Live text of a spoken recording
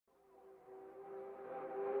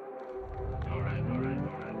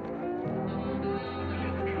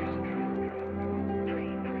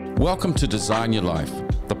Welcome to Design Your Life,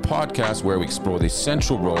 the podcast where we explore the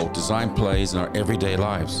essential role design plays in our everyday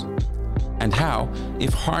lives, and how,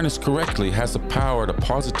 if harnessed correctly, has the power to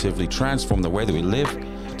positively transform the way that we live,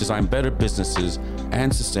 design better businesses,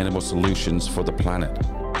 and sustainable solutions for the planet.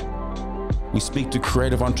 We speak to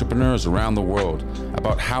creative entrepreneurs around the world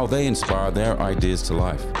about how they inspire their ideas to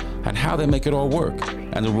life and how they make it all work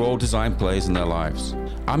and the role design plays in their lives.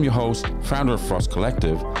 I'm your host, founder of Frost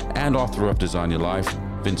Collective, and author of Design Your Life,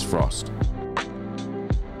 Vince Frost.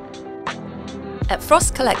 At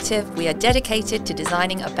Frost Collective, we are dedicated to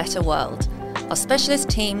designing a better world. Our specialist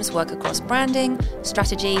teams work across branding,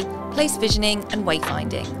 strategy, place visioning, and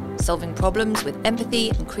wayfinding, solving problems with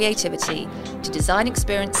empathy and creativity to design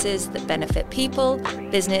experiences that benefit people,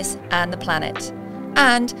 business, and the planet.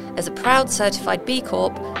 And as a proud certified B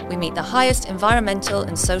Corp, we meet the highest environmental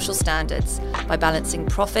and social standards by balancing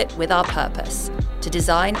profit with our purpose, to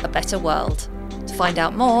design a better world. To find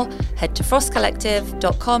out more, head to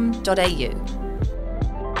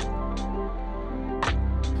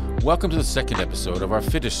frostcollective.com.au. Welcome to the second episode of our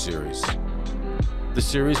Fittish series, the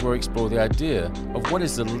series where we explore the idea of what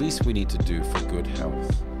is the least we need to do for good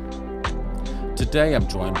health. Today I'm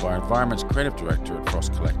joined by our Environment's Creative Director at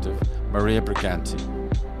Frost Collective, Maria Briganti,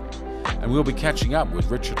 and we'll be catching up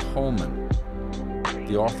with Richard Holman,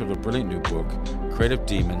 the author of a brilliant new book, Creative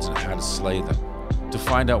Demons and How to Slay Them, to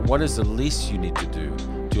find out what is the least you need to do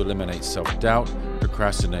to eliminate self-doubt,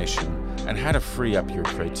 procrastination, and how to free up your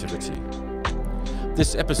creativity.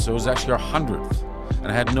 This episode is actually our 100th, and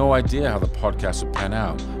I had no idea how the podcast would pan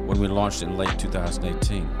out when we launched it in late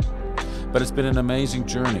 2018. But it's been an amazing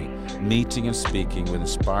journey, meeting and speaking with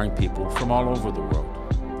inspiring people from all over the world.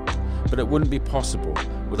 But it wouldn't be possible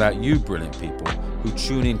without you brilliant people who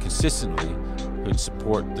tune in consistently and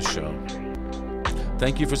support the show.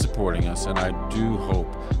 Thank you for supporting us, and I do hope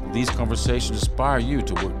these conversations inspire you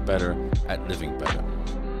to work better at living better.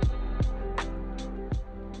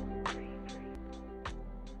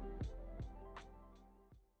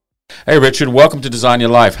 Hey Richard, welcome to Design Your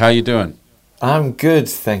Life. How are you doing? I'm good,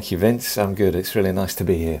 thank you, Vince. I'm good. It's really nice to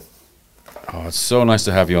be here. Oh, it's so nice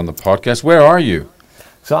to have you on the podcast. Where are you?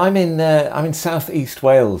 So I'm in southeast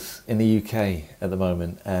Wales in the UK at the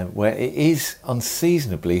moment, where it is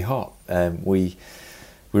unseasonably hot. We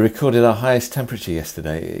recorded our highest temperature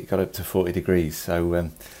yesterday. It got up to 40 degrees. So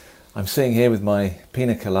I'm sitting here with my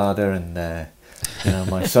pina colada and my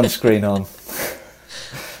sunscreen on,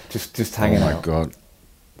 just hanging out. Oh my God.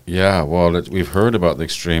 Yeah, well, we've heard about the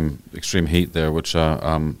extreme heat there, which I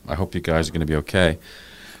hope you guys are going to be okay.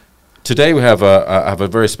 Today we have a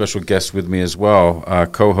very special guest with me as well.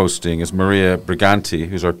 Co-hosting is Maria Briganti,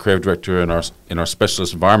 who's our creative director in our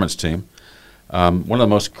specialist environments team. One of the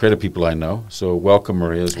most creative people I know. So welcome,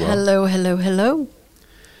 Maria, as well. Hello.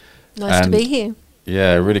 Nice to be here.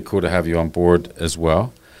 Yeah, really cool to have you on board as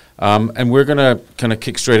well. And we're going to kind of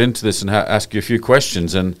kick straight into this and ask you a few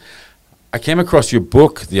questions. And I came across your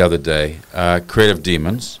book the other day, Creative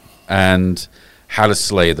Demons, and How to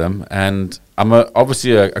Slay Them. And I'm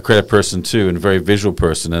obviously a creative person too, and a very visual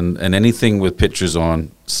person, and anything with pictures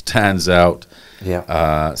on stands out.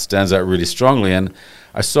 Yeah. Stands out really strongly. And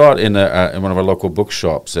I saw it in one of our local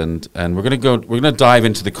bookshops, and we're going to dive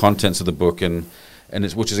into the contents of the book, and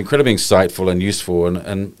which is incredibly insightful and useful,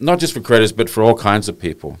 and not just for creators, but for all kinds of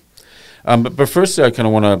people. But firstly, I kind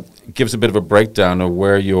of want to give us a bit of a breakdown of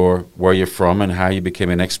where you're from and how you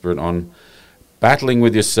became an expert on battling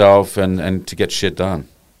with yourself and to get shit done.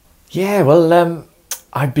 Yeah, well,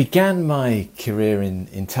 I began my career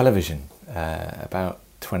in television about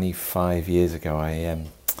 25 years ago. I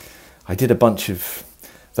did a bunch of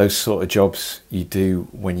those sort of jobs you do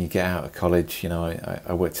when you get out of college.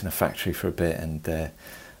 I worked in a factory for a bit, and I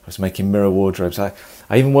was making mirror wardrobes. I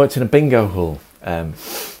even worked in a bingo hall.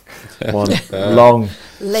 One long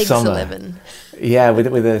Legs summer. 11. Yeah,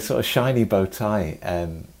 with a sort of shiny bow tie,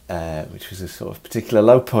 which was a sort of particular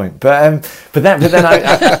low point. But then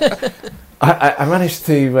I managed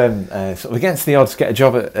to sort of against the odds get a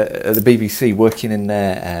job at the BBC, working in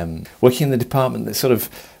the department that sort of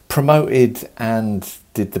promoted and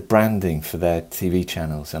did the branding for their TV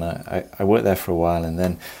channels. And I worked there for a while, and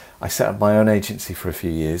then I set up my own agency for a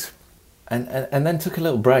few years. And then took a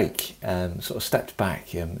little break, sort of stepped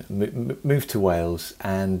back, moved to Wales,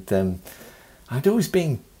 and I'd always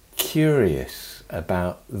been curious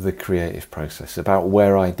about the creative process, about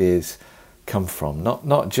where ideas come from,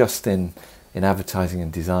 not just in advertising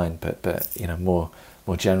and design, but more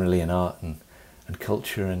generally in art and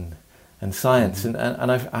culture and science.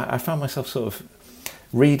 And I found myself sort of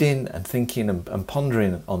reading and thinking and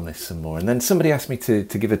pondering on this some more. And then somebody asked me to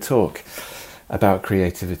give a talk about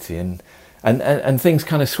creativity, and and things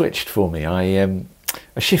kind of switched for me. I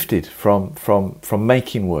shifted from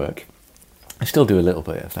making work. I still do a little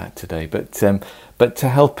bit of that today, but to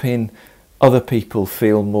helping other people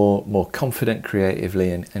feel more confident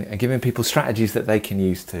creatively, and giving people strategies that they can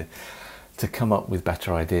use to come up with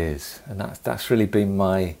better ideas. And that's really been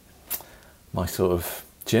my sort of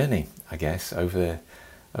journey, I guess, over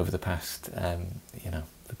the past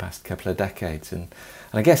the past couple of decades. And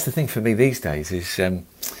I guess the thing for me these days is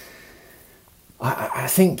I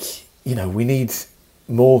think we need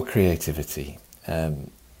more creativity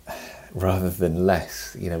rather than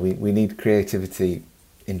less. We need creativity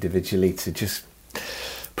individually to just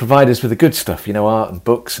provide us with the good stuff, art and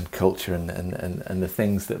books and culture and the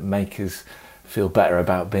things that make us feel better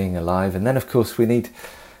about being alive. And then of course we need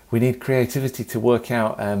creativity to work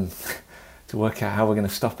out how we're going to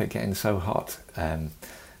stop it getting so hot,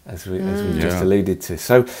 as we've just alluded to.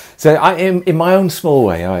 So I, in my own small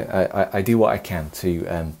way, I do what I can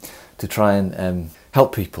to try and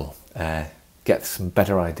help people get some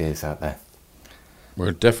better ideas out there.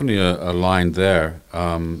 We're definitely aligned there,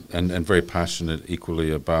 and very passionate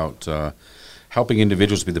equally about helping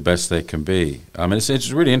individuals be the best they can be. And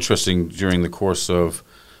it's really interesting during the course of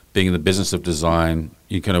being in the business of design,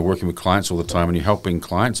 you're kind of working with clients all the time and you're helping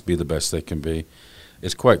clients be the best they can be.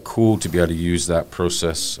 It's quite cool to be able to use that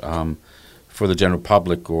process for the general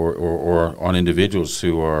public or on individuals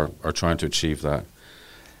who are trying to achieve that.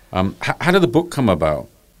 How did the book come about?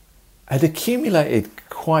 I'd accumulated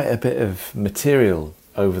quite a bit of material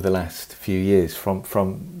over the last few years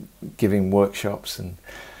from giving workshops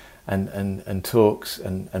and talks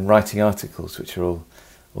and writing articles, which are all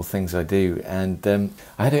things I do. And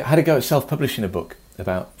I had to go at self-publishing a book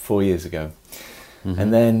about 4 years ago. Mm-hmm.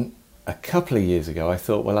 And then a couple of years ago I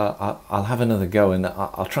thought, well, I'll have another go and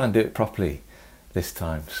I'll try and do it properly this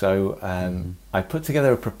time. So I put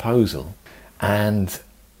together a proposal and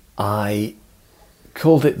I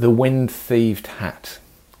called it The Wind Thieved Hat,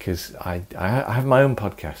 because I have my own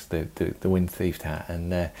podcast, the Wind Thieved Hat,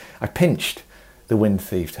 and I pinched the Wind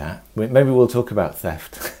Thieved Hat. Maybe we'll talk about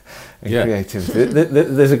theft and creativity.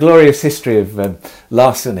 There's a glorious history of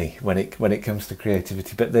larceny when it comes to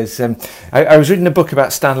creativity. But there's I was reading a book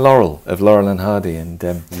about Stan Laurel of Laurel and Hardy, and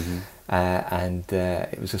it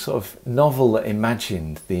was a sort of novel that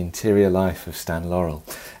imagined the interior life of Stan Laurel.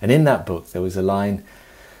 And in that book there was a line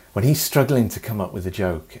when he's struggling to come up with a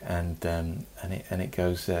joke, and it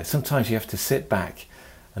goes, sometimes you have to sit back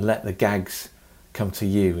and let the gags come to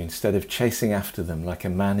you instead of chasing after them like a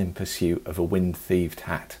man in pursuit of a wind-thieved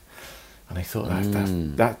hat. And I thought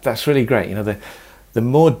that's really great. The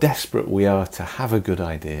more desperate we are to have a good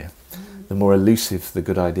idea, the more elusive the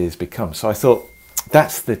good ideas become. So I thought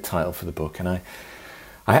that's the title for the book. And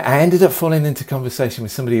I ended up falling into conversation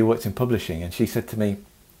with somebody who worked in publishing, and she said to me,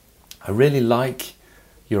 I really like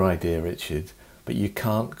your idea, Richard, but you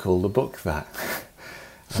can't call the book that.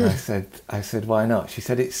 And I said, why not? She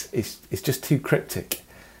said, it's just too cryptic.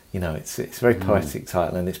 It's a very poetic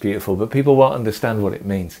title and it's beautiful, but people won't understand what it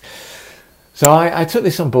means. So I took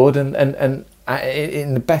this on board, and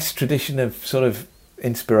in the best tradition of sort of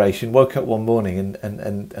inspiration, woke up one morning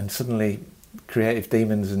and suddenly creative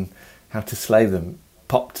demons and how to slay them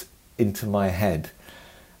popped into my head,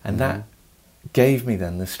 and that gave me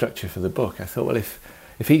then the structure for the book. I thought, well, if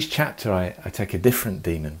each chapter I take a different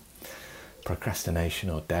demon, procrastination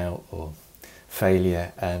or doubt or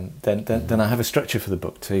failure, then I have a structure for the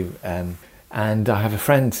book too. And I have a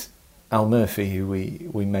friend, Al Murphy, who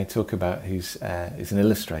we may talk about, who's is an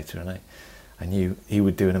illustrator, and I knew he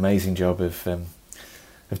would do an amazing job of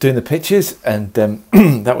doing the pictures, and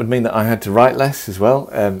that would mean that I had to write less as well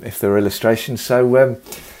if there were illustrations. So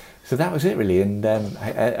that was it really, and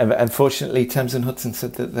unfortunately Thames and Hudson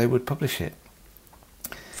said that they would publish it.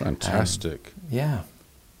 Fantastic. Yeah.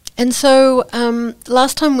 And so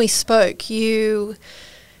last time we spoke, you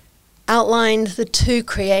outlined the two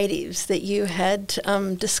creatives that you had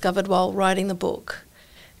discovered while writing the book.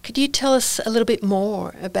 Could you tell us a little bit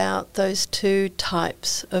more about those two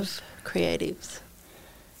types of creatives?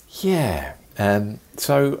 Yeah.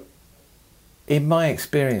 So in my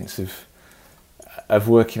experience of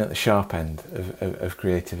working at the sharp end of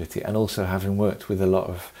creativity, and also having worked with a lot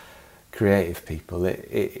of creative people,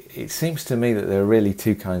 it seems to me that there are really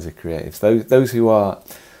two kinds of creatives. Those who are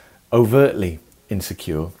overtly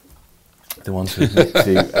insecure, the ones who admit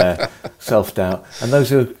to self-doubt, and those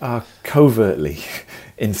who are covertly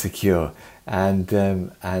insecure and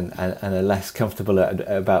are less comfortable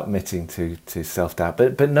about admitting to self-doubt.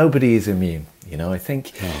 But nobody is immune. I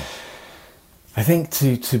think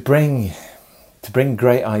to bring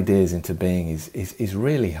great ideas into being is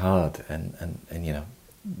really hard, and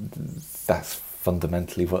that's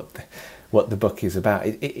fundamentally what the book is about.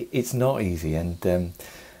 It's not easy, and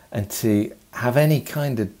to have any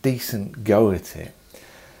kind of decent go at it,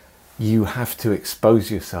 you have to expose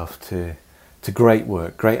yourself to great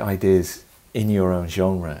work, great ideas in your own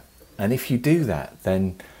genre. And if you do that,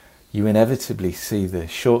 then you inevitably see the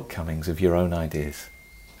shortcomings of your own ideas.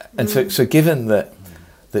 And so given that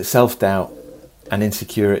self-doubt and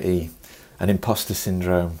insecurity and imposter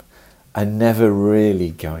syndrome are never really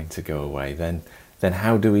going to go away, then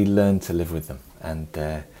how do we learn to live with them? And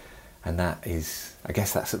that is, I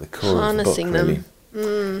guess that's at the core harnessing of the book, really.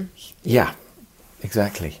 them. Yeah,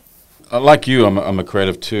 exactly. Like you, I'm a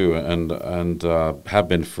creative too, and have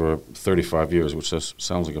been for 35 years, which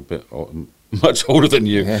sounds like a bit much older than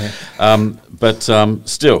you. But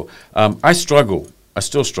still, I struggle. I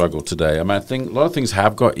still struggle today. I mean, I think a lot of things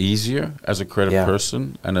have got easier as a creative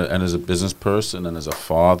person and as a business person and as a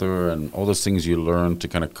father and all those things you learn to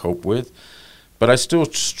kind of cope with. But I still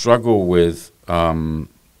struggle with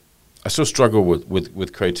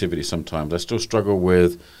with creativity sometimes. I still struggle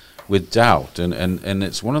with doubt, and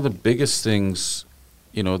it's one of the biggest things,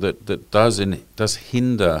 that does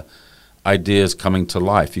hinder ideas coming to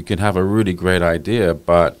life. You can have a really great idea,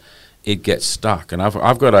 but it gets stuck. And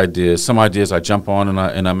I've got ideas. Some ideas I jump on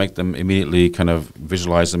and I make them immediately, kind of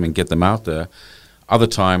visualize them and get them out there. Other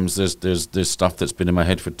times there's stuff that's been in my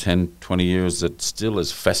head for 10, 20 years that still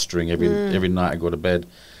is festering every night I go to bed.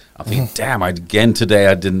 I'm thinking, damn, again today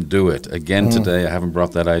I didn't do it. Again today I haven't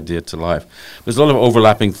brought that idea to life. There's a lot of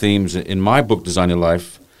overlapping themes in my book, Design Your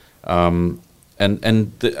Life, as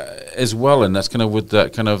well, and that's kind of with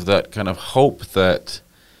that kind of hope that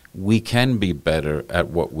we can be better at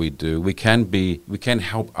what we do. We can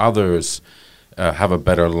help others have a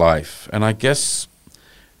better life. And I guess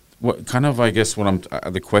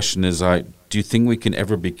the question is, do you think we can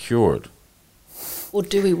ever be cured? Or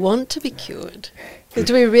do we want to be cured?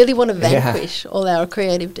 Do we really want to vanquish all our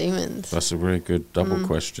creative demons? That's a very good double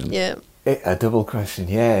question. Yeah. A double question,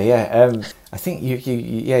 yeah. I think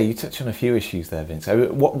you touch on a few issues there, Vince.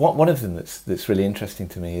 One of them that's really interesting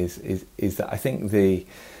to me is that I think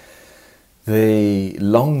the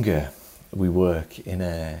longer we work in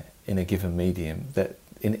a given medium, that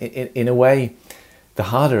in a way, the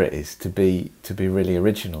harder it is to be really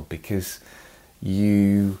original, because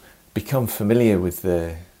you become familiar with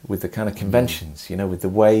the kind of conventions, with the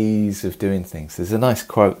ways of doing things. There's a nice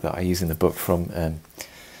quote that I use in the book from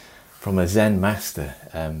a Zen master,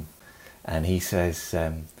 and he says,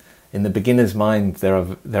 in the beginner's mind there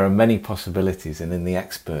are many possibilities, and in the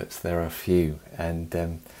experts there are few. And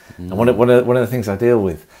one of the things I deal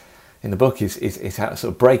with in the book is how to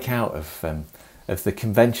sort of break out of the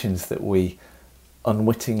conventions that we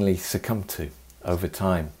unwittingly succumb to over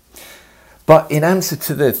time. But in answer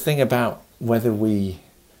to the thing about whether we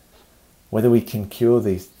can cure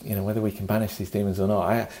these, whether we can banish these demons or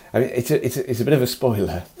not, I mean, it's a bit of a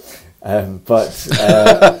spoiler, but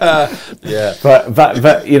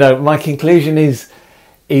my conclusion is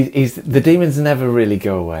the demons never really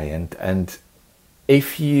go away, and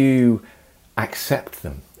if you accept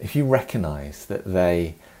them, if you recognise that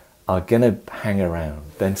they are going to hang around,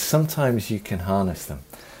 then sometimes you can harness them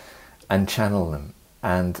and channel them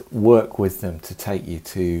and work with them to take you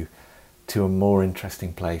to a more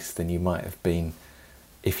interesting place than you might have been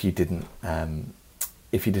if you didn't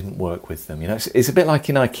work with them. It's a bit like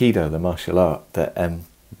in Aikido, the martial art, that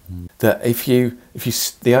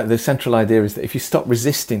the central idea is that if you stop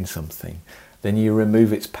resisting something, then you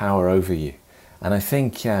remove its power over you. And I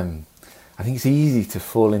think it's easy to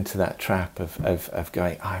fall into that trap of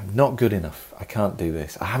going, I'm not good enough, I can't do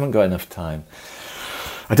this, I haven't got enough time,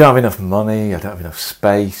 I don't have enough money, I don't have enough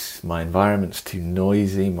space, my environment's too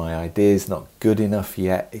noisy, my idea's not good enough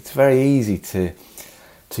yet. It's very easy to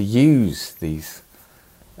use these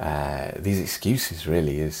excuses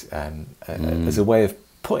really as a way of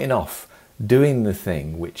putting off doing the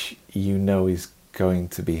thing which is going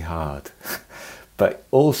to be hard. But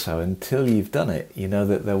also, until you've done it, you know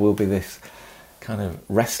that there will be this kind of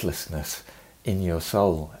restlessness in your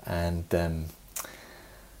soul, and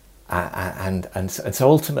so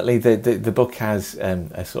ultimately the book has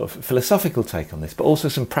a sort of philosophical take on this, but also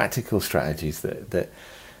some practical strategies that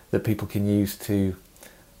people can use to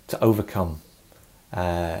overcome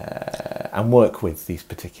and work with these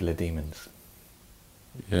particular demons.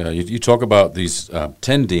 Yeah, you talk about these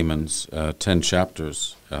 10 demons, 10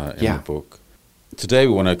 chapters in the book. Today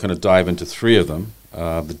we want to kind of dive into 3 of them.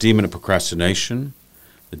 The demon of procrastination,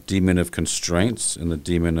 the demon of constraints, and the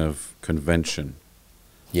demon of convention.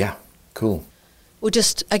 Yeah, cool. Well,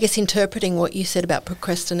 just, I guess, interpreting what you said about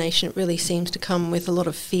procrastination, it really seems to come with a lot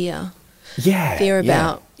of fear. fear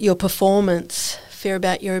about your performance, fear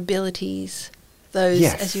about your abilities, those,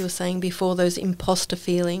 as you were saying before, those imposter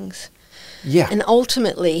feelings. Yeah. And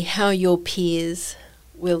ultimately how your peers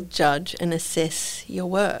will judge and assess your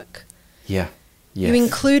work. Yeah. Yes. You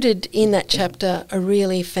included in that chapter a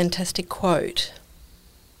really fantastic quote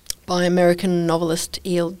by American novelist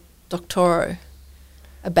E.L. Doctorow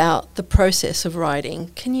about the process of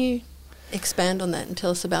writing. Can you expand on that and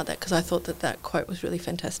tell us about that? Because I thought that quote was really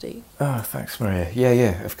fantastic. Oh, thanks, Maria.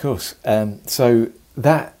 Yeah, of course. So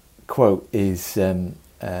that quote is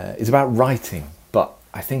about writing, but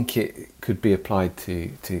I think it could be applied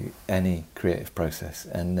to any creative process.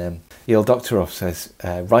 And E.L. Doctorow says,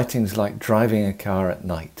 writing's like driving a car at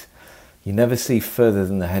night. You never see further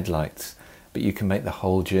than the headlights, but you can make the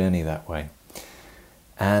whole journey that way.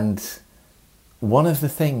 And one of the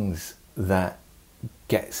things that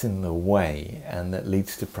gets in the way and that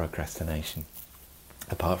leads to procrastination,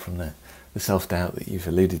 apart from the self-doubt that you've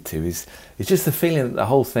alluded to, is just the feeling that the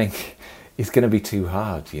whole thing is going to be too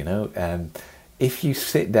hard, you know. If you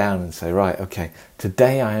sit down and say, right, okay,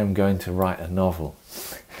 today I am going to write a novel,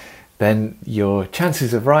 then your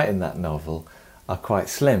chances of writing that novel are quite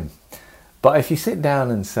slim. But if you sit down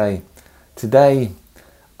and say, today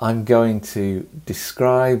I'm going to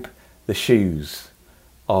describe the shoes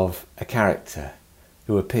of a character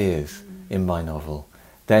who appears in my novel,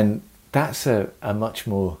 then that's a much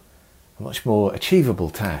more achievable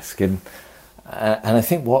task. And I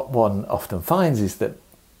think what one often finds is that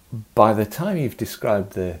by the time you've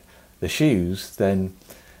described the shoes, then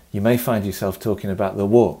you may find yourself talking about the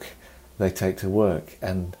walk they take to work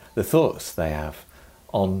and the thoughts they have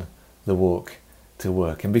on the walk to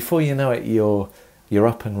work. And before you know it, you're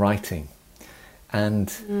up and writing.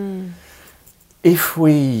 And if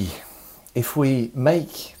we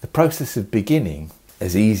make the process of beginning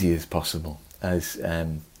as easy as possible, as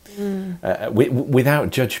without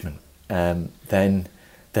judgment, then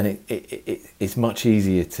it's much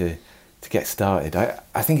easier to get started.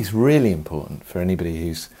 I think it's really important for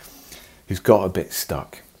anybody who's got a bit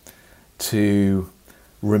stuck to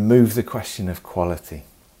remove the question of quality.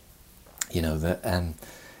 You know, that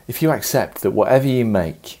if you accept that whatever you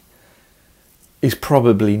make is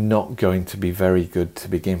probably not going to be very good to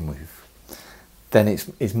begin with, then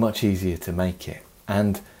it's much easier to make it.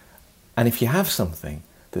 And if you have something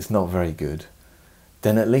that's not very good,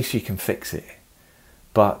 then at least you can fix it.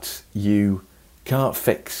 But you can't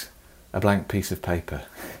fix a blank piece of paper,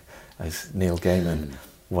 as Neil Gaiman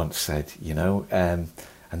once said, you know. And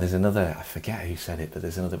there's another, I forget who said it, but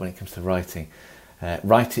there's another, when it comes to writing,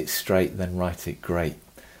 write it straight, then write it great.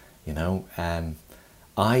 You know,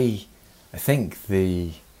 I think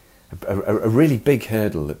a really big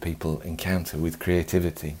hurdle that people encounter with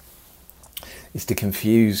creativity is to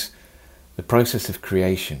confuse the process of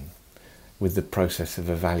creation with the process of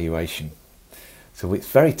evaluation. So it's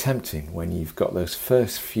very tempting when you've got those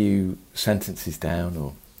first few sentences down,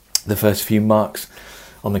 or the first few marks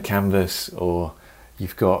on the canvas, or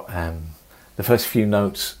you've got the first few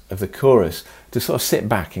notes of the chorus, to sort of sit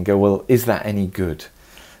back and go, well, is that any good?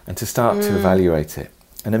 And to start to evaluate it.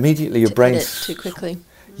 And immediately your brain... too quickly.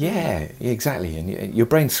 Yeah, exactly. And your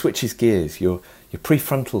brain switches gears. Your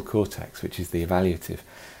prefrontal cortex, which is the evaluative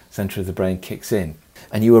centre of the brain, kicks in.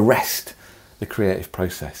 And you arrest the creative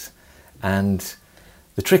process. And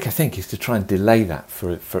the trick, I think, is to try and delay that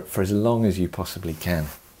for as long as you possibly can.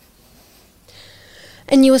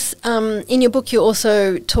 And you was, in your book, you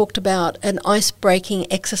also talked about an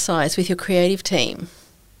ice-breaking exercise with your creative team,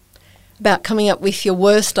 about coming up with your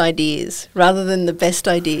worst ideas rather than the best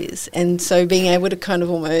ideas. And so being able to kind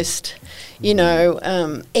of almost, you know,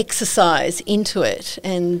 exercise into it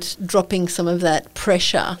and dropping some of that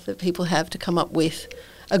pressure that people have to come up with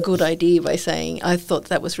a good idea by saying, I thought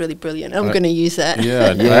that was really brilliant, I'm going to use that.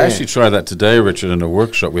 Yeah, I actually tried that today, Richard, in a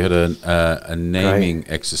workshop. We had a naming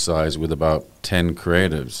exercise with about 10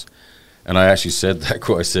 creatives. And I actually said that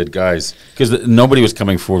quote. I said, guys, because nobody was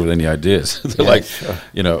coming forward with any ideas. They're sure.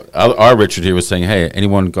 You know, our Richard here was saying, hey,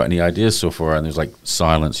 anyone got any ideas so far? And there's like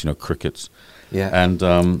silence, you know, crickets. Yeah. And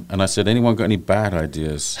I said, anyone got any bad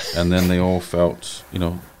ideas? And then they all felt, you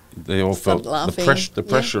know, felt the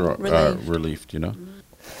pressure relieved, you know.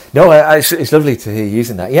 No, it's lovely to hear you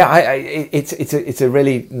using that. Yeah, it's a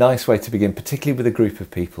really nice way to begin, particularly with a group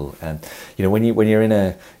of people. And you know, when you're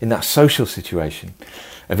in that social situation,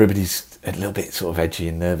 everybody's a little bit sort of edgy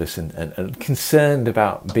and nervous and concerned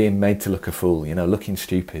about being made to look a fool, you know, looking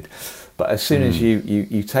stupid. But as soon as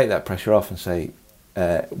you take that pressure off and say,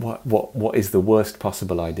 what is the worst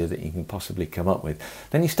possible idea that you can possibly come up with,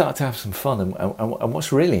 then you start to have some fun. And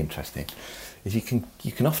what's really interesting is you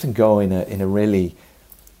can often go in a really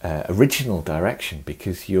original direction,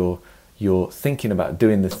 because you're thinking about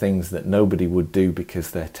doing the things that nobody would do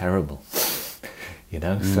because they're terrible. You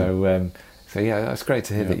know, so yeah, that's great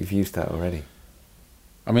to hear that you've used that already.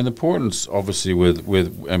 I mean, the importance, obviously, with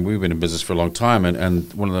and we've been in business for a long time,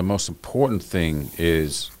 and one of the most important thing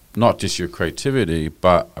is not just your creativity,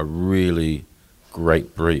 but a really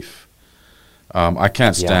great brief. I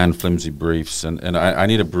can't stand flimsy briefs, and I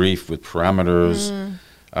need a brief with parameters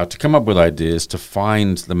to come up with ideas, to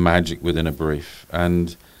find the magic within a brief.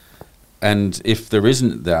 And if there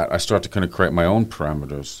isn't that, I start to kind of create my own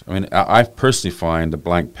parameters. I mean, I personally find a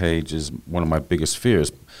blank page is one of my biggest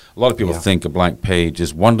fears. A lot of people think a blank page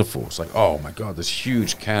is wonderful. It's like, oh my God, this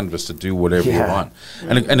huge canvas to do whatever you want.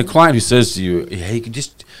 And a client who says to you, hey,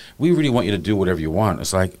 we really want you to do whatever you want.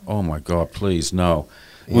 It's like, oh my God, please, no.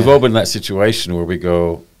 We've all been in that situation where we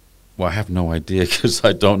go, well, I have no idea because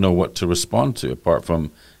I don't know what to respond to apart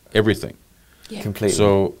from everything. Yeah. Completely.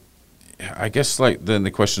 So I guess like then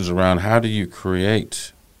the questions around how do you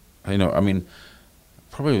create, probably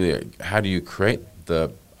how do you create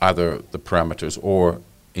either the parameters or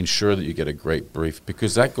ensure that you get a great brief,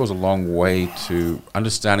 because that goes a long way to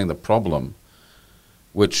understanding the problem,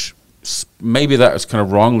 which maybe that is kind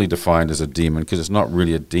of wrongly defined as a demon, because it's not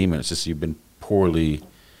really a demon. It's just you've been poorly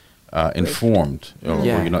informed, or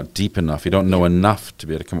you're not deep enough. You don't know enough to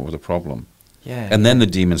be able to come up with a problem. And then the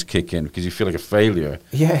demons kick in because you feel like a failure,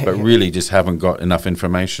 but really just haven't got enough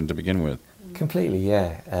information to begin with. Completely,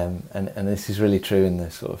 yeah. And this is really true in the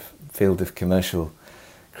sort of field of commercial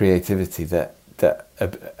creativity, that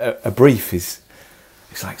a brief is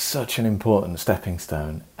like such an important stepping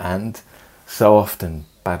stone, and so often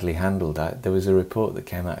badly handled. There was a report that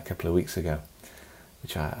came out a couple of weeks ago,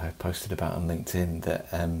 which I posted about on LinkedIn, that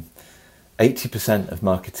 80% of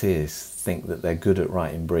marketeers think that they're good at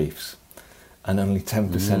writing briefs, and only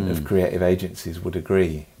 10% of creative agencies would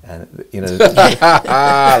agree. And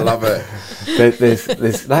I love it.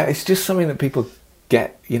 There's that. It's just something that people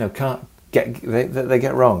can't get. They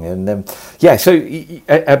get wrong. And so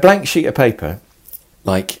a blank sheet of paper,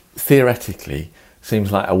 like theoretically,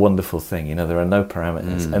 seems like a wonderful thing. There are no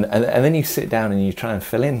parameters, and then you sit down and you try and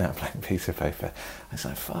fill in that blank piece of paper. It's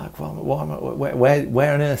like, fuck.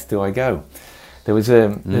 Where on earth do I go? There was a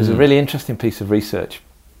really interesting piece of research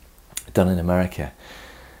done in America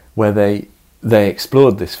where they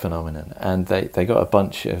explored this phenomenon, and they got a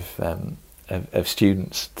bunch of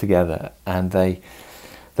students together, and they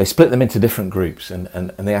split them into different groups, and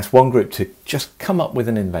they asked one group to just come up with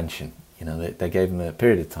an invention. They gave them a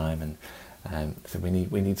period of time, and said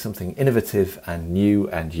we need something innovative and new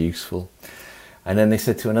and useful. And then they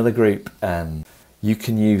said to another group, you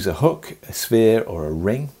can use a hook, a sphere, or a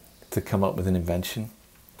ring to come up with an invention.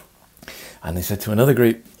 And they said to another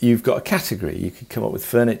group, you've got a category. You could come up with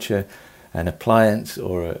furniture, an appliance,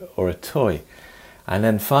 or a toy. And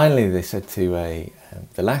then finally they said to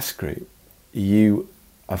the last group,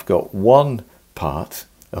 I've got one part,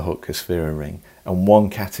 a hook, a sphere, a ring, and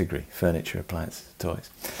one category, furniture, appliances,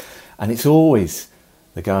 toys. And it's always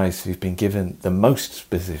the guys who've been given the most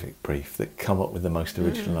specific brief that come up with the most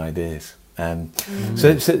original ideas.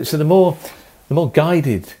 So the more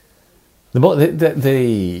guided, the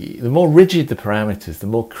more rigid the parameters, the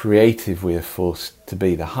more creative we are forced to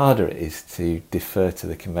be, the harder it is to defer to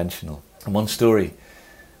the conventional. And one story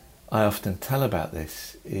I often tell about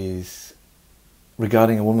this is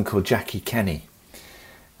regarding a woman called Jackie Kenny.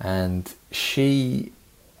 And I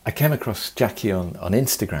came across Jackie on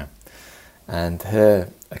Instagram, and her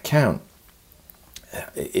account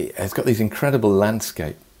it has got these incredible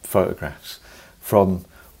landscape photographs from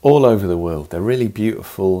all over the world. They're really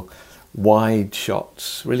beautiful, wide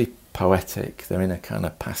shots, really poetic. They're in a kind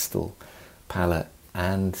of pastel palette,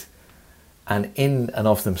 and in and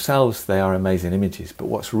of themselves they are amazing images. But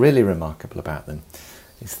what's really remarkable about them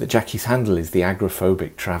is that Jackie's handle is the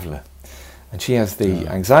agoraphobic traveller, and she has the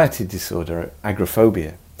anxiety disorder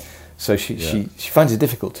agoraphobia. So she finds it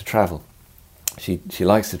difficult to travel. She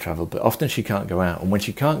likes to travel, but often she can't go out, and when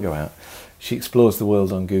she can't go out, she explores the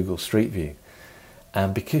world on Google Street View.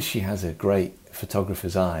 And because she has a great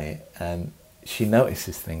photographer's eye, she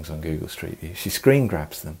notices things on Google Street View. She screen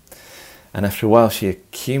grabs them, and after a while she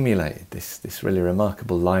accumulated this really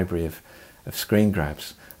remarkable library of screen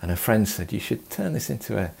grabs. And her friend said, you should turn this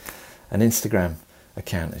into an Instagram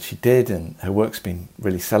account, and she did, and her work's been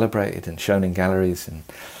really celebrated and shown in galleries,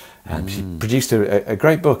 and she produced a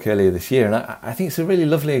great book earlier this year. And I think it's a really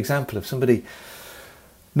lovely example of somebody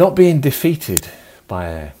not being defeated by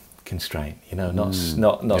a constraint, not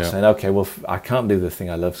saying, okay, well, I can't do the thing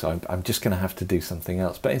I love, so I'm just going to have to do something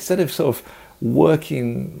else. But instead of sort of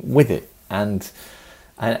working with it, and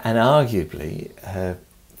arguably her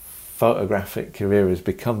photographic career has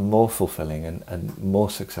become more fulfilling and more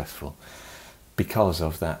successful because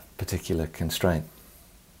of that particular constraint.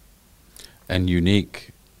 And unique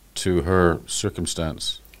to her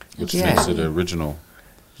circumstance, which Yeah. makes it original.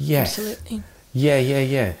 Yes. Absolutely.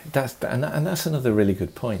 Yeah. That's another really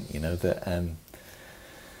good point. You know that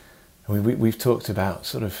we've talked about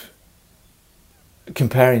sort of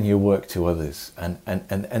comparing your work to others,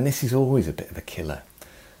 and this is always a bit of a killer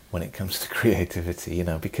when it comes to creativity. You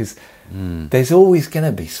know, because there's always going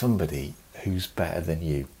to be somebody who's better than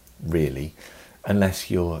you, really,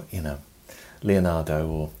 unless you're, you know,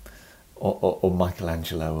 Leonardo or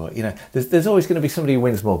Michelangelo, or, you know, there's always going to be somebody who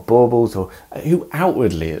wins more baubles, or who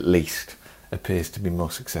outwardly at least appears to be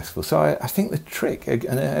more successful. So I think the trick,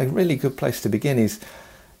 and a really good place to begin, is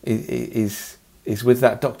with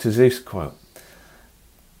that Dr. Seuss quote.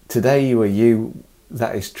 Today you are you,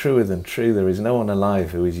 that is truer than true. There is no one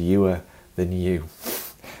alive who is youer than you.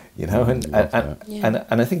 You know,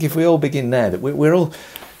 and I think if we all begin there, that we're all,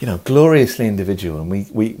 you know, gloriously individual, and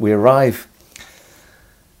we arrive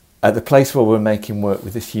at the place where we're making work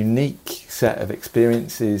with this unique set of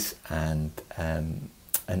experiences and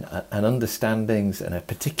understandings and a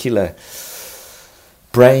particular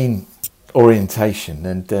brain orientation,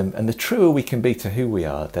 and the truer we can be to who we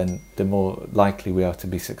are, then the more likely we are to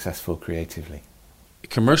be successful creatively.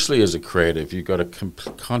 Commercially, as a creative, you've got to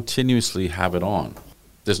continuously have it on.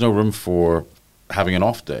 There's no room for having an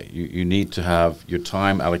off day. You need to have your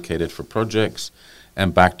time allocated for projects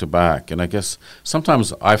and back to back. And I guess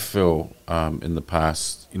sometimes I feel in the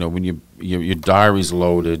past, you know, when your diary's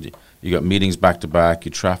loaded, you got meetings back to back,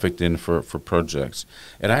 you trafficked in for projects.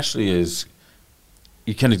 It actually is.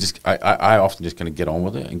 You kind of just. I often just kind of get on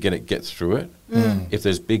with it and get through it. If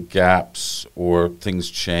there's big gaps or things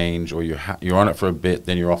change, or you're on it for a bit,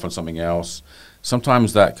 then you're off on something else.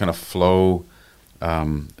 Sometimes that kind of flow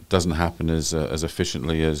doesn't happen as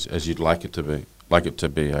efficiently as you'd like it to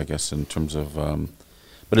be. I guess, in terms of.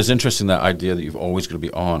 But it's interesting, that idea that you've always got to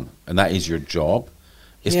be on, and that is your job.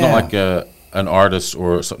 It's not like an artist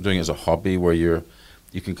or doing it as a hobby where you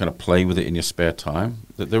can kind of play with it in your spare time.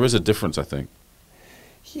 There is a difference, I think.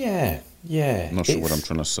 Yeah. I'm not sure what I'm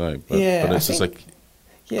trying to say, but it's just like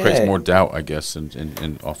creates more doubt, I guess,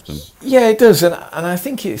 and often. Yeah, it does, and I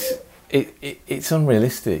think it's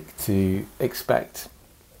unrealistic to expect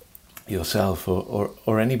yourself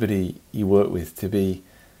or anybody you work with to be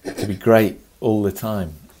great all the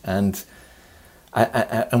time. And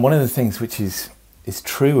one of the things which is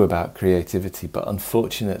true about creativity, but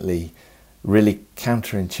unfortunately really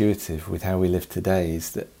counterintuitive with how we live today,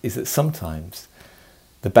 is that sometimes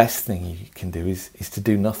the best thing you can do is to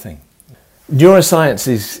do nothing. Neuroscience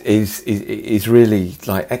is really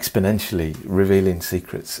like exponentially revealing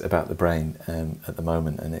secrets about the brain at the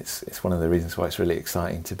moment, and it's one of the reasons why it's really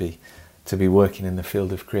exciting to be working in the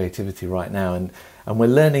field of creativity right now, and we're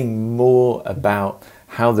learning more about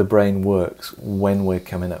how the brain works when we're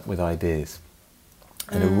coming up with ideas.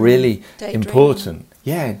 And a really important,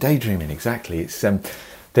 daydreaming, exactly. It's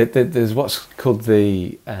there's what's called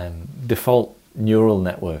the default neural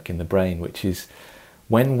network in the brain, which is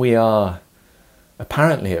when we are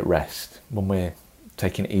apparently at rest, when we're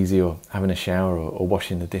taking it easy or having a shower or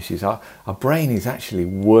washing the dishes, our brain is actually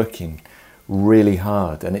working really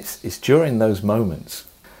hard, and it's during those moments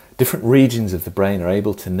different regions of the brain are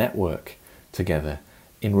able to network together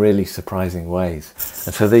in really surprising ways.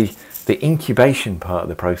 And so the incubation part of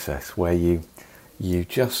the process, where you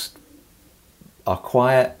just are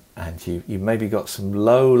quiet and you maybe got some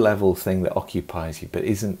low level thing that occupies you but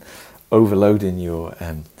isn't overloading your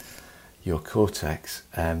cortex,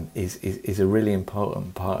 is a really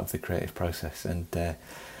important part of the creative process. And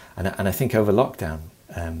I think over lockdown,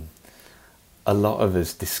 a lot of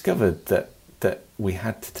us discovered that we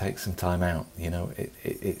had to take some time out. You know,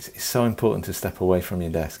 it's so important to step away from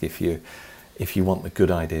your desk if you want the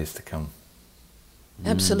good ideas to come.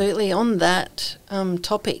 Absolutely. On that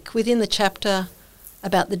topic, within the chapter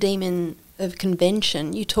about the demon of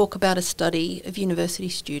convention, you talk about a study of university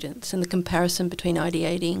students and the comparison between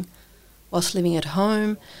ideating whilst living at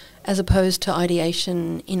home as opposed to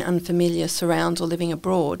ideation in unfamiliar surrounds or living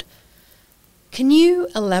abroad. Can you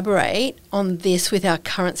elaborate on this with our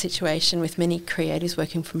current situation with many creatives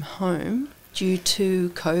working from home due to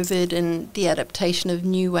COVID and the adaptation of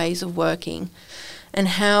new ways of working, and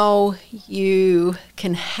how you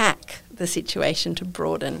can hack the situation to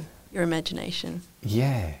broaden your imagination?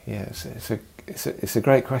 Yeah, it's a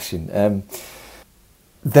great question.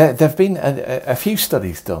 There've been a few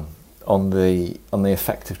studies done on the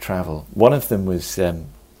effect of travel. One of them was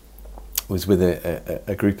with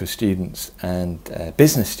a group of students and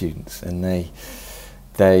business students, and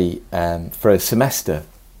they for a semester,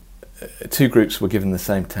 2 groups were given the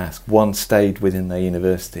same task. One stayed within their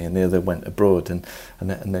university, and the other went abroad. And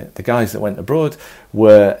the guys that went abroad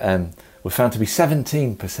were found to be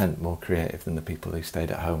 17% more creative than the people who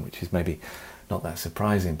stayed at home, which is maybe not that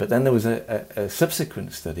surprising. But then there was a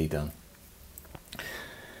subsequent study done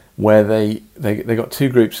where they got 2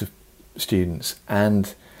 groups of students,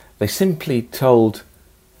 and they simply told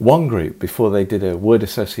one group, before they did a word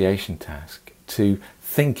association task, to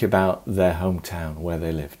think about their hometown where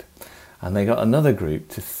they lived. And they got another group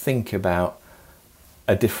to think about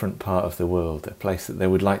a different part of the world, a place that they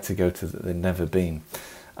would like to go to that they'd never been.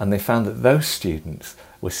 And they found that those students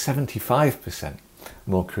were 75%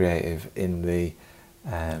 more creative in the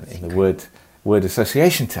word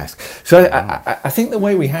association task. So I think the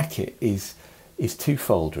way we hack it is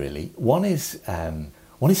twofold, really. One is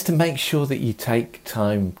to make sure that you take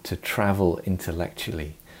time to travel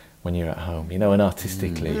intellectually when you're at home, and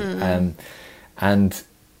artistically. And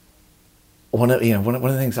one of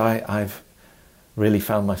the things I've really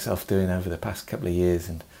found myself doing over the past couple of years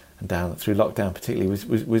and down through lockdown particularly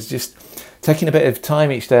was just taking a bit of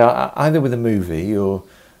time each day, either with a movie or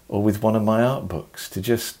with one of my art books, to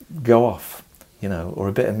just go off, or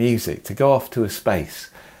a bit of music, to go off to a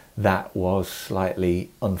space that was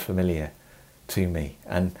slightly unfamiliar to me.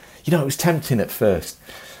 And it was tempting at first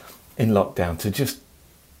in lockdown to just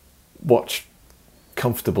watch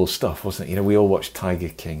comfortable stuff, wasn't it? We all watched Tiger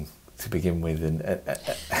King to begin with,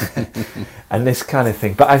 and this kind of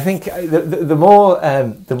thing. But I think the more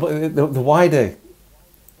the wider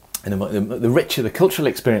and the richer the cultural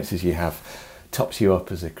experiences you have, tops you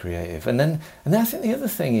up as a creative. And then I think the other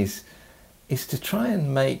thing is to try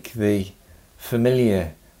and make the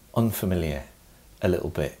familiar unfamiliar a little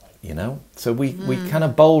bit. So we kind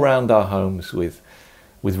of bowl round our homes with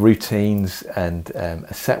routines and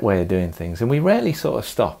a set way of doing things, and we rarely sort of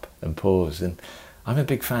stop and pause. And I'm a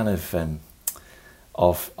big fan of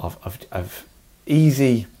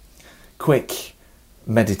easy, quick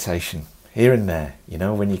meditation here and there,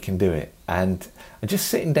 when you can do it, and just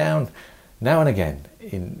sitting down now and again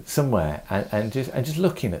in somewhere and just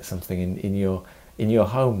looking at something in your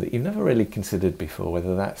home that you've never really considered before,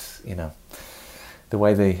 whether that's the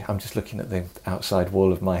way I'm just looking at the outside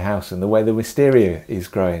wall of my house and the way the wisteria is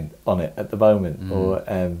growing on it at the moment, or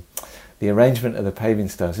the arrangement of the paving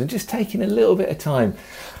stones, and just taking a little bit of time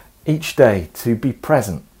each day to be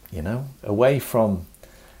present, away from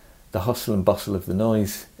the hustle and bustle of the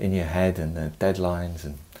noise in your head and the deadlines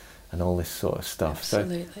and all this sort of stuff.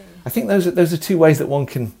 Absolutely. So I think those are 2 ways that one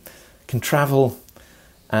can travel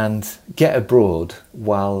and get abroad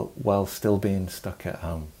while still being stuck at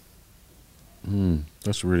home.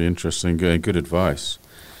 That's really interesting. Good advice.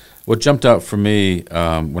 What jumped out for me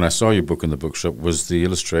when I saw your book in the bookshop was the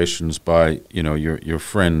illustrations by your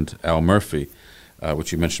friend Al Murphy,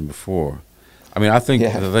 which you mentioned before. I mean, I think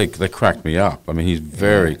they cracked me up. I mean, he's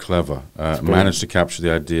very clever. Managed to capture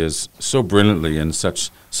the ideas so brilliantly in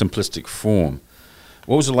such simplistic form.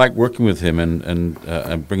 What was it like working with him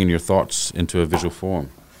and bringing your thoughts into a visual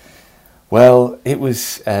form? Well, it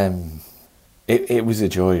was it was a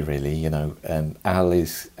joy, really. Al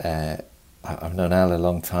is I've known Al a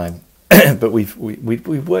long time, but we've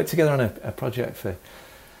worked together on a project for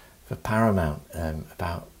Paramount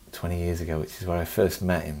about 20 years ago, which is where I first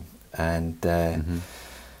met him. And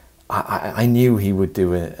I knew he would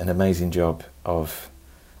do an amazing job of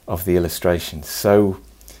the illustrations, so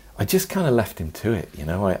I just kind of left him to it.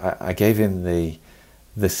 I gave him the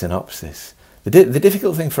synopsis. The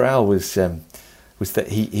difficult thing for Al was that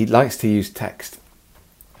he likes to use text,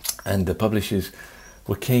 and the publishers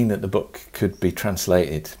were keen that the book could be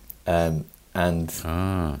translated, and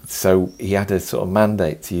so he had a sort of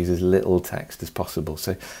mandate to use as little text as possible.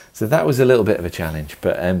 So that was a little bit of a challenge,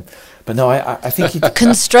 but no, I think he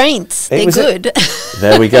constraints. They're good.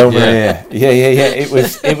 There we go, Maria. Yeah. It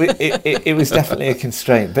was definitely a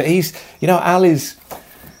constraint, but he's, Al is.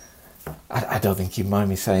 I don't think you'd mind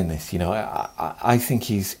me saying this. I think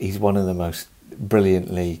he's one of the most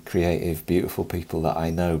brilliantly creative, beautiful people that I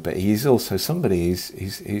know. But he's also somebody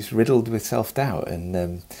who's riddled with self-doubt,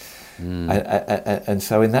 and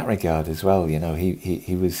so in that regard as well,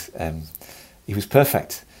 he was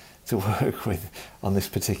perfect to work with on this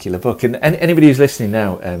particular book. And anybody who's listening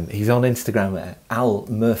now, he's on Instagram at Al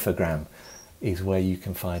Murphagram, is where you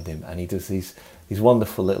can find him, and he does these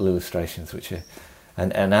wonderful little illustrations which are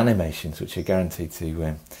and animations which are guaranteed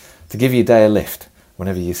to give your day a lift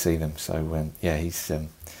whenever you see them. So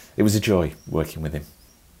it was a joy working with him.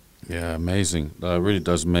 Yeah, amazing. Really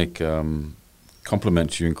does make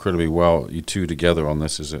complement you incredibly well. You two together on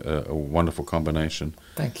this is a wonderful combination.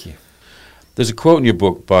 Thank you. There's a quote in your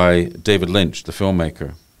book by David Lynch, the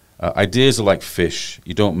filmmaker. Ideas are like fish.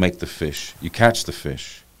 You don't make the fish. You catch the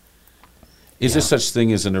fish. Is there such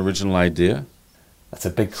thing as an original idea? That's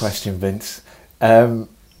a big question, Vince.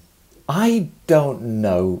 I don't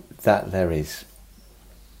know that there is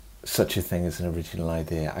such a thing as an original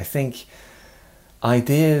idea. I think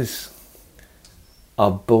ideas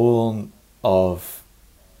are born of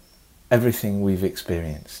everything we've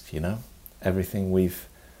experienced, everything we've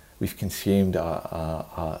consumed,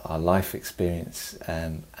 our life experience,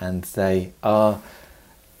 and they are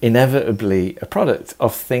inevitably a product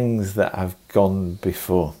of things that have gone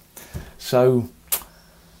before. So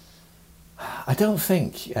I don't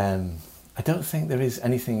think there is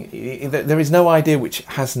anything. There is no idea which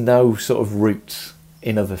has no sort of roots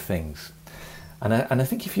in other things, and I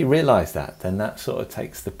think if you realise that, then that sort of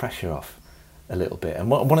takes the pressure off a little bit. And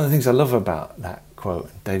one of the things I love about that quote,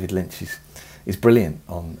 David Lynch is brilliant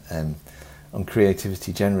on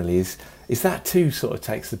creativity generally, is that too sort of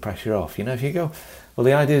takes the pressure off. If you go, well,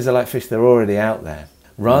 the ideas are like fish, they're already out there.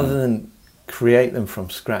 Rather than create them from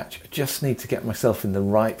scratch, I just need to get myself in the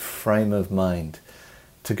right frame of mind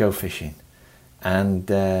to go fishing. And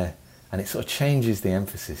it sort of changes the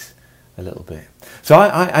emphasis a little bit. So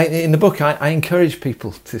I in the book, I encourage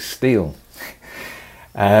people to steal.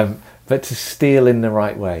 But to steal in the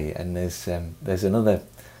right way. And there's another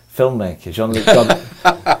filmmaker, Jean-Luc Godard.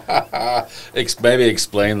 Maybe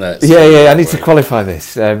explain that. Yeah. I need to qualify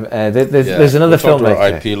this. There's another filmmaker. We'll talk to our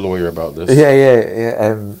IP lawyer about this.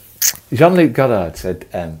 Yeah. Jean-Luc Godard said,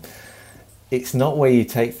 "It's not where you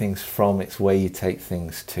take things from; it's where you take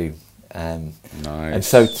things to." Nice. And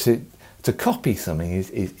so to copy something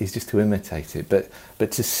is just to imitate it, but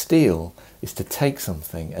to steal is to take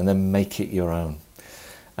something and then make it your own.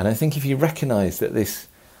 And I think if you recognise that this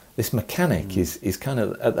mechanic is kind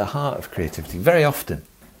of at the heart of creativity, very often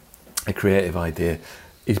a creative idea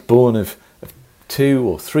is born of 2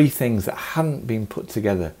 or 3 things that hadn't been put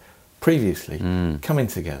together previously, coming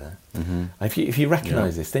together. Mm-hmm. If you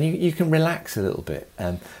recognise this, then you can relax a little bit.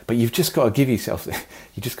 But you've just got to give yourself,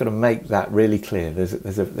 you just got to make that really clear.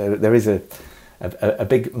 There is a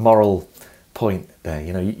big moral point there.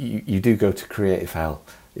 You do go to creative hell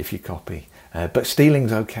if you copy. But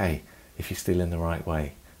stealing's okay if you steal in the right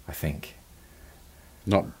way, I think.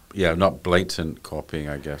 Not blatant copying,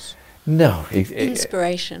 I guess. No.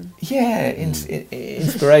 Inspiration.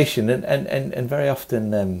 Inspiration. And very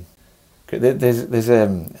often, there's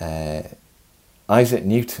Isaac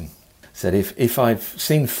Newton said, if I've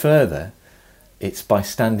seen further, it's by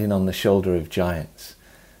standing on the shoulder of giants.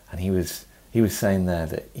 And he was saying there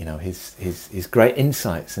that, his great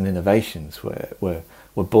insights and innovations were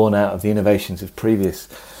born out of the innovations of previous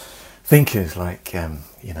thinkers like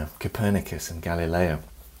Copernicus and Galileo.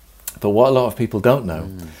 But what a lot of people don't know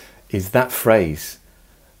is that phrase,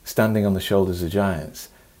 standing on the shoulders of giants,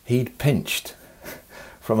 he'd pinched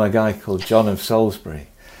from a guy called John of Salisbury.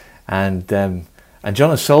 And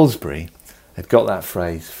John of Salisbury had got that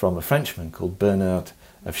phrase from a Frenchman called Bernard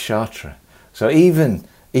of Chartres. So even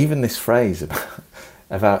this phrase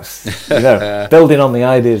about building on the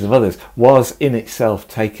ideas of others was in itself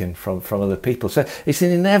taken from other people. So it's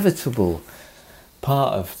an inevitable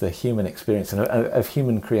part of the human experience and of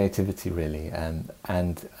human creativity, really. And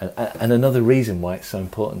another reason why it's so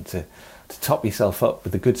important to top yourself up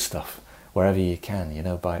with the good stuff wherever you can,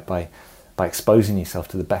 by exposing yourself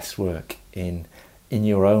to the best work in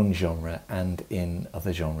your own genre and in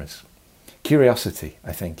other genres. Curiosity,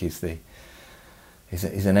 I think, is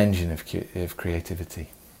an engine of creativity.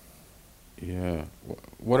 Yeah.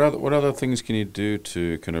 What other things can you do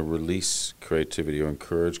to kind of release creativity or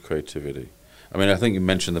encourage creativity? I mean, I think you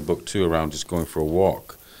mentioned the book too around just going for a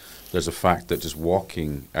walk. There's a fact that just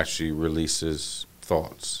walking actually releases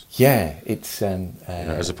thoughts. Yeah, it's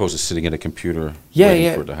as opposed to sitting at a computer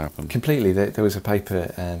waiting for it to happen. Completely. There was a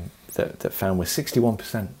paper that found we're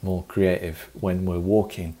 61% more creative when we're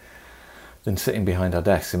walking than sitting behind our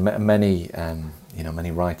desks. And many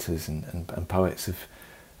writers and poets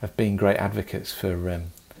have been great advocates for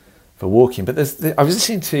walking. But I was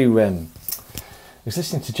listening to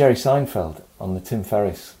Jerry Seinfeld on the Tim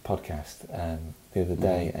Ferriss podcast the other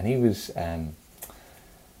day, and he was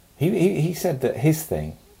he said that his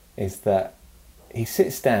thing is that he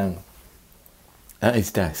sits down at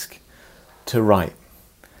his desk to write,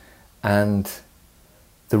 and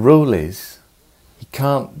the rule is he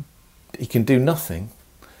can do nothing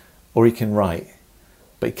or he can write,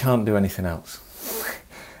 but he can't do anything else.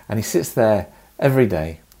 And he sits there every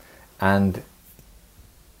day, and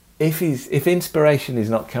if inspiration is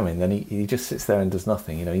not coming, then he just sits there and does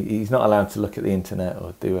nothing. You know, he's not allowed to look at the internet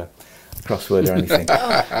or do a crossword or anything.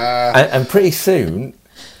 and pretty soon,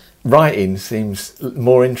 writing seems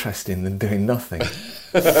more interesting than doing nothing.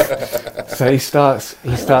 So he starts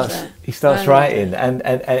writing,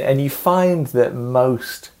 and you find that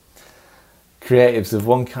most creatives of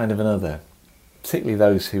one kind of another, particularly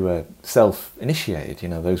those who are self-initiated, you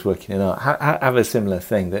know, those working in art, have a similar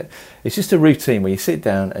thing, that it's just a routine where you sit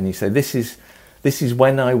down and you say, this is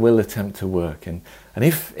when I will attempt to work, and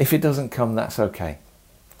if it doesn't come, that's okay,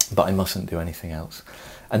 but I mustn't do anything else.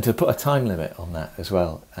 And to put a time limit on that as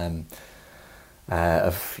well,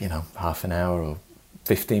 of, you know, half an hour or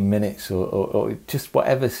 15 minutes or just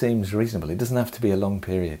whatever seems reasonable. It doesn't have to be a long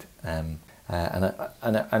period. And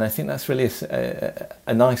I think that's really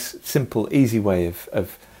a nice, simple, easy way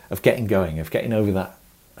of getting going, of getting over that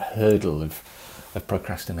hurdle of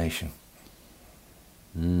procrastination.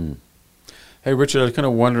 Mm. Hey, Richard, I was kind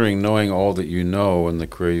of wondering, knowing all that you know and the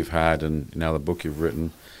career you've had and now the book you've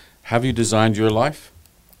written, have you designed your life?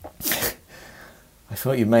 I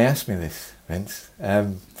thought you may ask me this, Vince.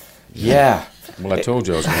 Yeah. Well, I told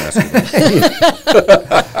you I was going to ask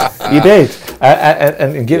you. You did.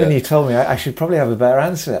 And given you told me, I should probably have a better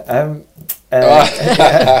answer. I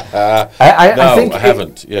think I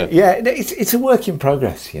haven't. Yeah, it's a work in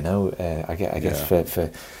progress. You know, I guess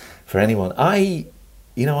for anyone. I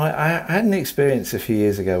had an experience a few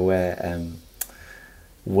years ago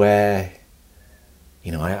where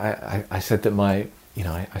you know I said that I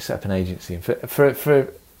set up an agency, and for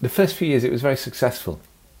the first few years it was very successful,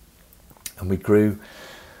 and we grew.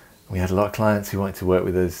 We had a lot of clients who wanted to work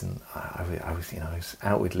with us, and I was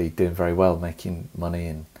outwardly doing very well, making money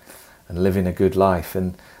and living a good life.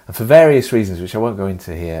 And for various reasons, which I won't go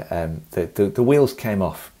into here, the wheels came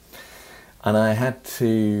off, and I had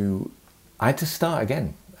to start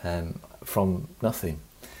again from nothing.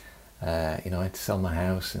 I had to sell my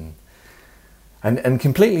house and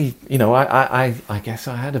completely. I guess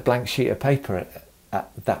I had a blank sheet of paper at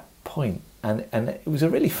that point, and it was a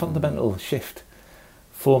really fundamental shift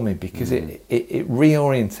for me, because it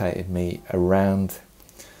reorientated me around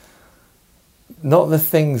not the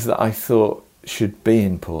things that I thought should be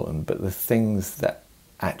important, but the things that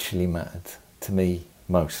actually mattered to me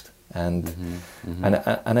most. And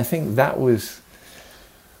and I think that was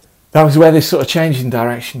where this sort of change in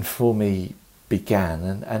direction for me began,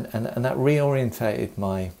 and that reorientated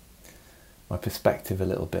my perspective a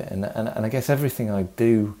little bit. And I guess everything I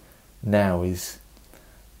do now is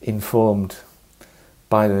informed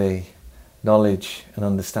by the knowledge and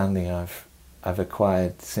understanding I've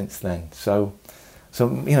acquired since then. So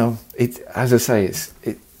as I say,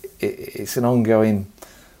 it's an ongoing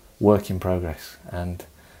work in progress, and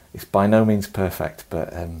it's by no means perfect,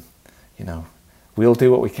 but we all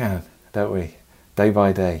do what we can, don't we? Day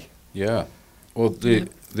by day. Yeah. Well, the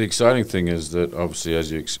exciting thing is that obviously,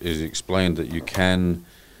 as you explained, that you can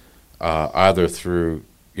either through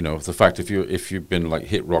the fact if you've been like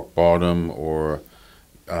hit rock bottom, or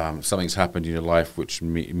something's happened in your life which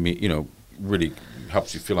really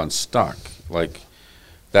helps you feel unstuck, like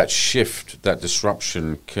that shift, that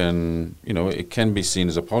disruption can it can be seen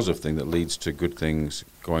as a positive thing that leads to good things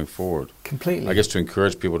going forward. Completely. I guess to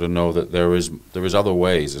encourage people to know that there is other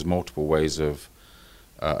ways, there's multiple ways of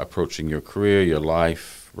approaching your career, your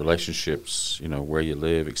life, relationships, where you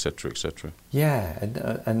live, etc., etc. Yeah,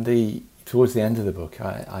 and towards the end of the book,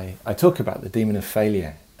 I talk about the demon of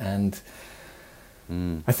failure, and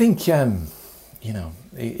I think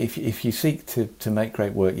if you seek to make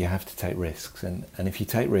great work, you have to take risks, and if you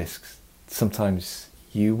take risks, sometimes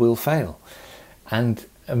you will fail, and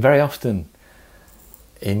very often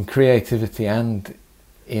in creativity and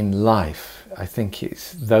in life, I think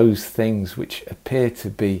it's those things which appear to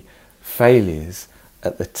be failures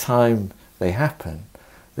at the time they happen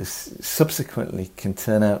that subsequently can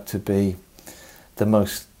turn out to be the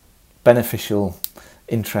most beneficial,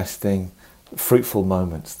 interesting, fruitful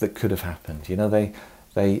moments that could have happened.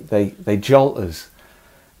 They jolt us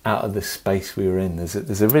out of the space we were in.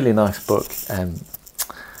 There's a really nice book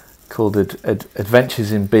called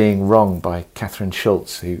Adventures in Being Wrong by Catherine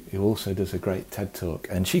Schultz, who also does a great TED Talk,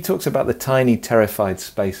 and she talks about the tiny terrified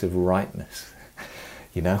space of rightness.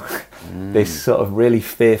 This sort of really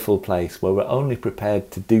fearful place where we're only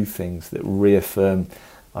prepared to do things that reaffirm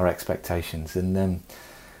our expectations, and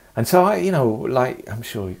so I'm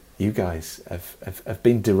sure you guys have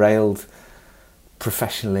been derailed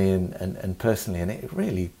professionally and personally, and it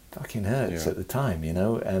really fucking hurts at the time,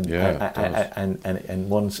 and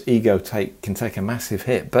one's ego can take a massive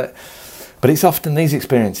hit, but it's often these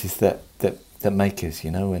experiences that that make us,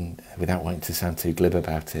 and without wanting to sound too glib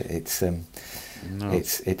about it, it's the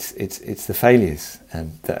failures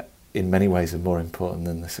that in many ways are more important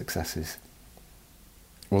than the successes.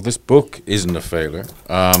 Well, this book isn't a failure.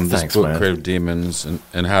 This book, man. Creative Demons,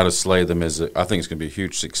 and How to Slay Them, I think it's going to be a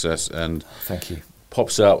huge success. And thank you.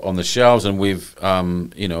 Pops out on the shelves, and we've, a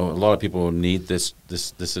lot of people need this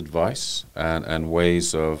advice and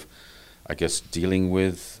ways of, I guess, dealing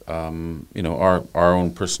with, our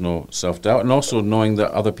own personal self-doubt, and also knowing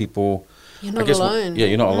that other people. You're not alone.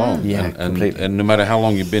 You're not alone. Yeah, completely. And no matter how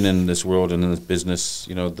long you've been in this world and in this business,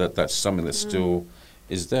 that's something that still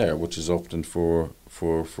is there, which is often for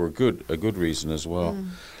a good reason as well.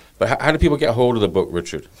 But how do people get hold of the book,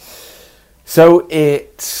 Richard? So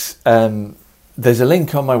it's there's a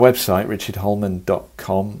link on my website,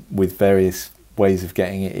 richardholman.com, with various ways of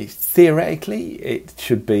getting it. Theoretically, it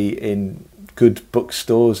should be in good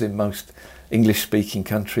bookstores in most English-speaking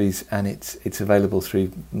countries, and it's available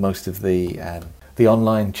through most of the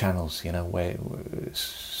online channels. A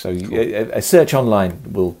search online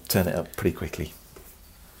will turn it up pretty quickly.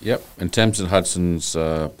 Yep, and Thames and Hudson's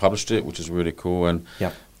published it, which is really cool. And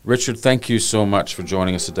yep. Richard, thank you so much for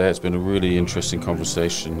joining us today. It's been a really interesting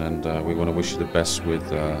conversation, and we want to wish you the best with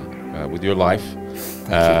your life,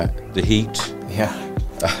 the heat,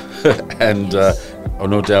 and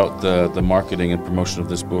no doubt the marketing and promotion of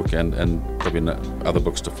this book, and probably other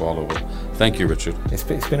books to follow. Thank you, Richard. It's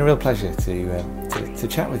been a real pleasure to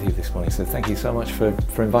chat with you this morning. So thank you so much for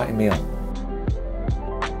inviting me on.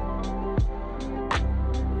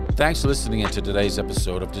 Thanks for listening into today's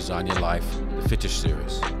episode of Design Your Life, the Fitish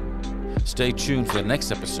series. Stay tuned for the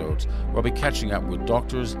next episodes where I'll be catching up with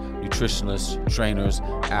doctors, nutritionists, trainers,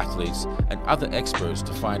 athletes, and other experts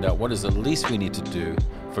to find out what is the least we need to do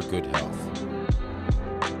for good health.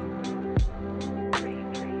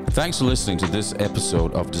 Thanks for listening to this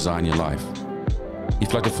episode of Design Your Life. If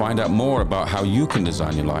you'd like to find out more about how you can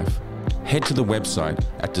design your life, head to the website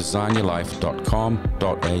at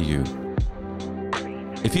designyourlife.com.au.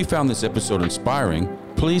 If you found this episode inspiring,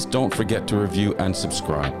 please don't forget to review and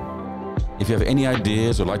subscribe. If you have any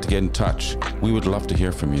ideas or like to get in touch, we would love to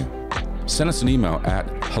hear from you. Send us an email at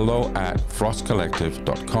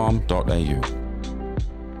hello@frostcollective.com.au.